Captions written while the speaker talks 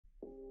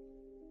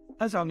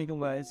Assalamualaikum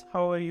guys,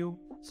 how are you?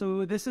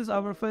 So this is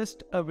our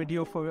first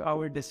video for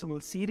our decimal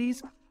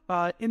series.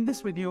 In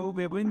this video,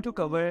 we're going to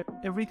cover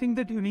everything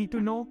that you need to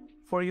know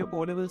for your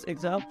O-levels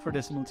exam for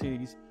decimal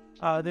series.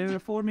 There are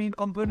four main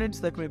components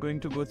that we're going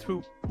to go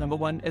through. Number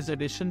one is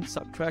addition,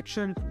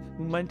 subtraction,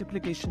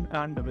 multiplication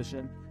and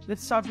division.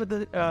 Let's start with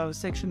the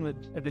section with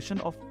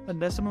addition of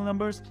decimal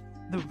numbers.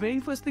 The very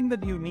first thing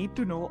that you need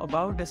to know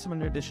about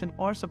decimal addition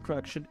or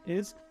subtraction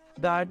is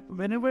that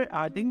whenever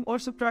adding or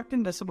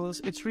subtracting decimals,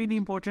 it's really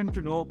important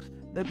to know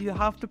that you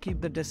have to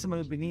keep the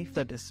decimal beneath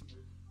the decimal.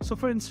 So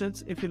for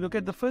instance, if you look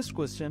at the first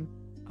question,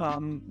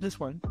 this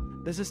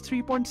is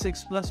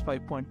 3.6 plus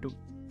 5.2.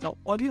 Now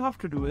all you have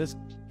to do is,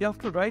 you have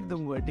to write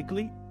them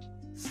vertically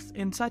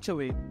in such a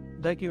way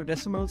that your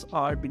decimals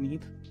are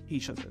beneath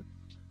each other.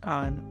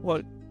 And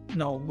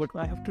now what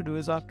I have to do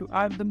is I have to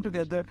add them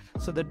together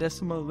so the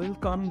decimal will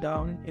come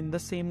down in the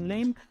same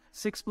lane.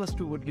 6 plus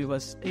 2 would give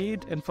us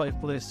 8 and 5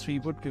 plus 3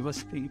 would give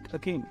us 8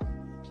 again.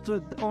 So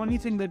the only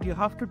thing that you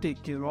have to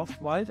take care of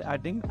while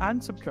adding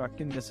and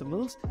subtracting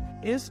decimals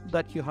is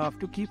that you have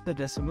to keep the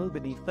decimal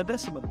beneath the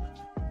decimal.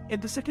 In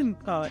the second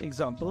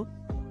example,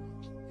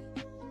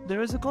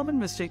 there is a common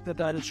mistake that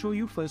I'll show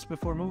you first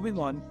before moving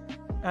on,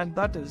 and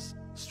that is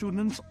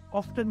students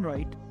often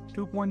write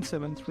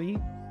 2.73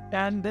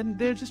 and then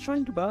they're just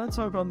trying to balance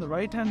out on the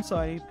right hand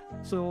side,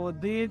 so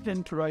they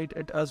tend to write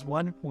it as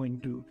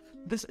 1.2.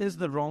 This is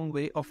the wrong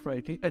way of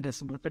writing a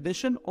decimal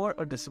addition or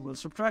a decimal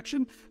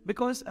subtraction,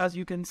 because as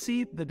you can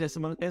see, the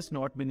decimal is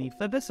not beneath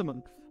the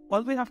decimal.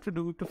 All we have to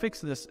do to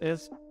fix this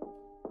is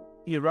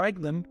you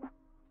write them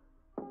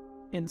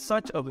in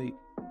such a way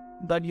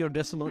that your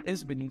decimal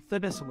is beneath the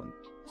decimal.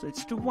 So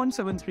it's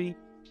 2.73.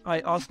 I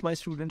asked my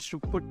students to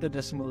put the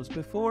decimals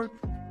before,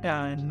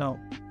 and now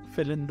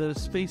fill in the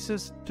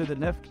spaces to the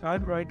left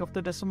and right of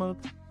the decimal,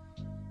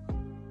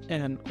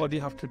 and all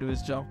you have to do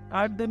is just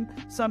add them.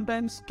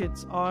 Sometimes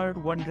kids are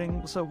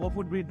wondering, so what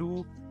would we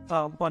do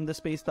on the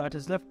space that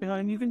is left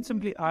behind? You can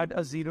simply add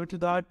a 0 to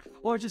that,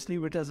 or just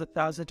leave it as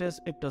it is,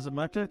 it doesn't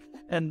matter.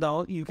 And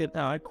now you can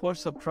add or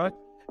subtract,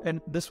 and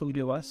this will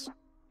give us,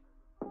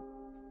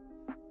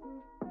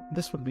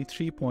 this will be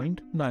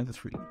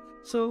 3.93.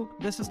 So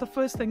this is the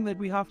first thing that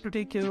we have to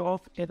take care of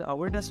in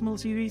our decimal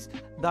series,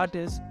 that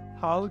is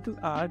how to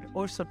add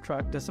or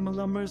subtract decimal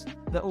numbers.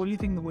 The only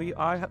thing we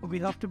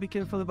have to be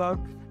careful about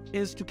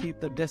is to keep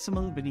the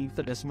decimal beneath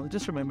the decimal.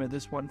 Just remember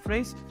this one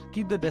phrase: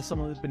 keep the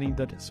decimal beneath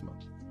the decimal.